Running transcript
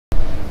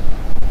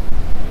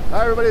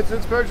Hi everybody, it's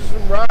Vince Purchase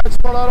from Ride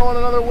Smart Auto on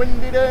another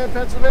windy day in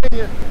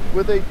Pennsylvania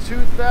with a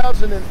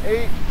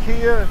 2008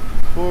 Kia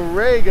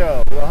Borrego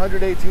with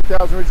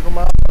 118,000 original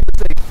miles.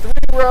 It's a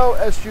 3-row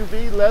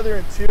SUV, leather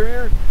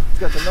interior. It's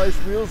got the nice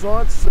wheels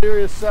on,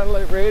 Sirius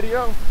satellite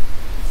radio.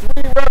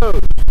 3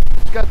 rows.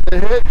 It's got the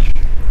hitch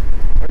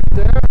right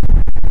there.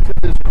 It's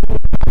got this cool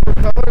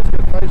copper color. It's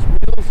got nice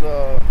wheels,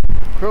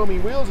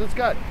 chromey wheels. It's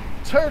got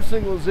turn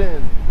signals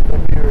in the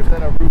mirrors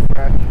and a roof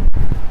rack.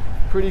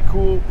 Pretty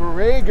cool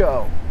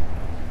Borrego.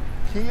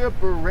 Kia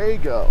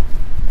Borrego.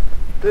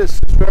 This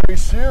is very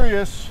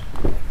serious.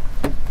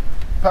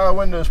 Power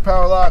windows,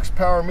 power locks,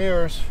 power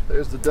mirrors.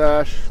 There's the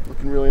dash,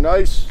 looking really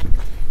nice.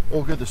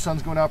 Oh good, the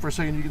sun's going out for a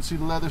second. You can see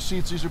the leather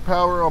seats. These are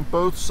power on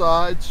both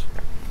sides.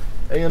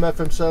 AM,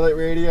 FM satellite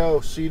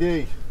radio,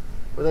 CD.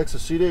 What the heck's a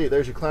CD?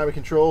 There's your climate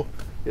control.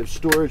 You have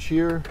storage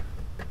here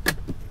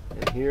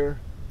and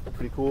here.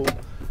 Pretty cool.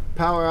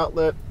 Power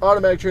outlet,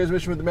 automatic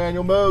transmission with the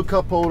manual mode,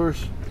 cup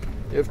holders.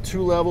 You have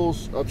 2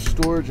 levels of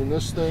storage in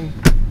this thing.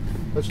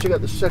 Let's check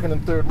out the second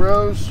and third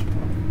rows.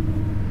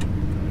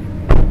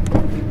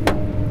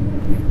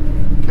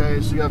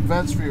 Okay, so you got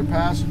vents for your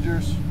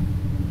passengers.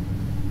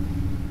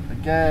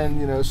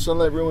 Again, you know,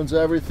 sunlight ruins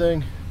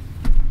everything.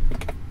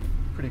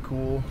 Pretty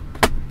cool.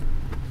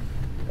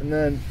 And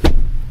then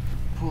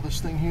pull this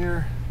thing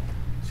here.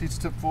 Seats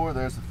tip forward.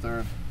 There's the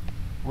third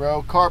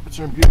row. Carpets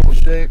are in beautiful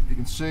shape. You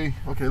can see.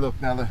 Okay,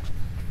 look, now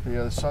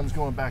the sun's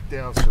going back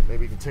down, so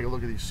maybe you can take a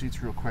look at these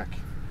seats real quick.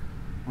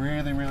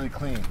 Really, really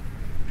clean.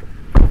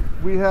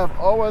 We have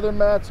all-weather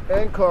mats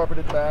and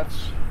carpeted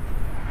mats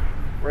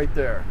right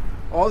there.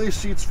 All these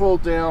seats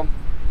fold down.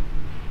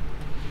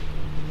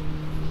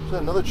 Is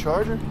that another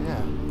charger?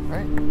 Yeah,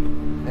 right?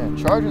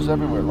 Yeah, chargers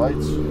everywhere.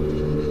 Lights,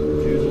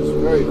 fuses,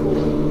 very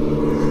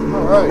cool.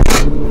 All right.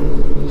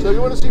 So you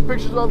want to see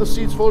pictures of all the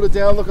seats folded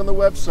down, look on the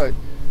website.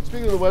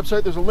 Speaking of the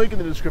website, there's a link in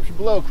the description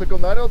below. Click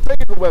on that, it'll take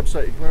you to the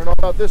website. You can learn all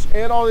about this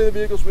and all the other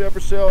vehicles we have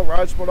for sale.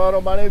 Ride Smart Auto.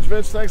 My name's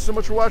Vince. Thanks so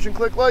much for watching.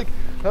 Click like.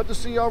 Hope to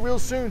see y'all real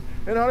soon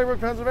in Huntingburg,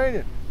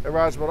 Pennsylvania at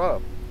Ride Smart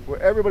Auto, where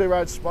everybody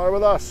rides smarter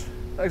with us.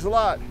 Thanks a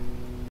lot.